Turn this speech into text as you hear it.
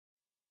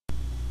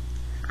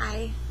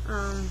say?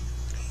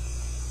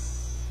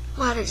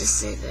 Why did I just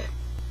say that?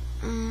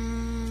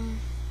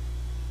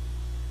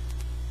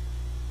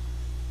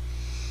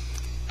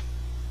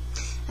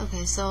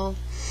 Okay, so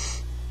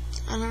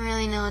I don't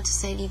really know what to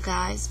say to you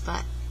guys,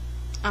 but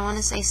I want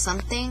to say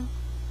something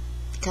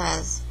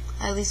because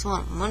I at least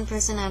want one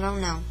person I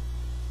don't know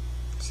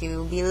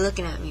to be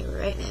looking at me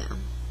right now.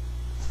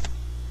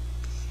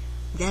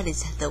 That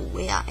is the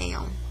way I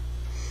am.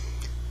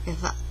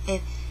 If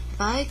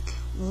I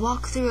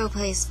walk through a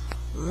place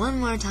one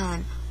more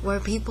time where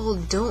people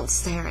don't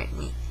stare at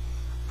me,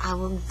 I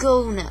will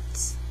go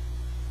nuts.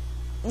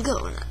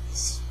 Go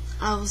nuts.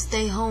 I will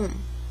stay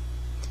home.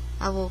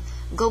 I will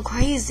go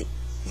crazy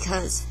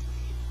because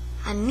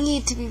I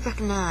need to be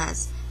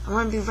recognized. I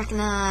want to be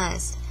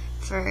recognized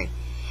for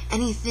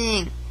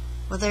anything,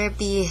 whether it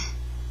be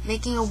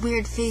making a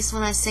weird face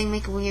when I say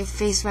make a weird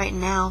face right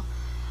now.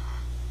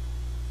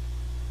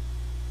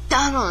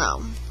 I don't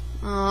know.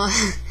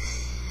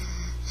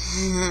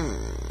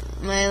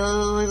 My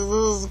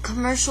little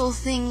commercial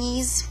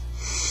thingies,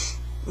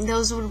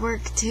 those would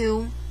work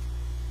too.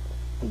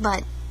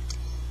 But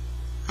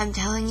I'm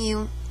telling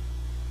you,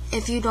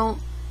 if you don't,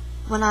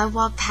 when I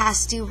walk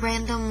past you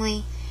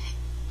randomly,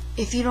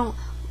 if you don't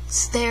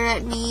stare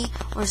at me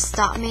or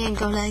stop me and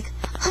go like,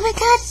 oh my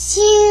god, it's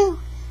you,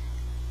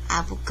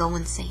 I will go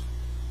insane.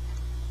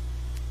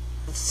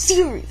 I'm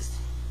serious.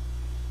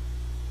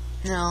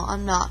 No,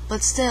 I'm not,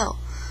 but still,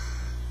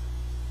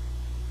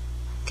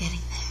 I'm getting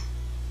there.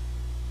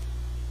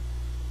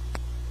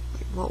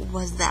 Wait, what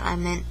was that? I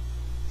meant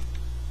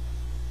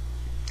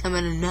a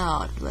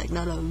nod, like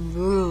not a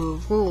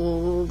move.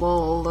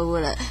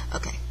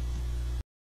 Okay.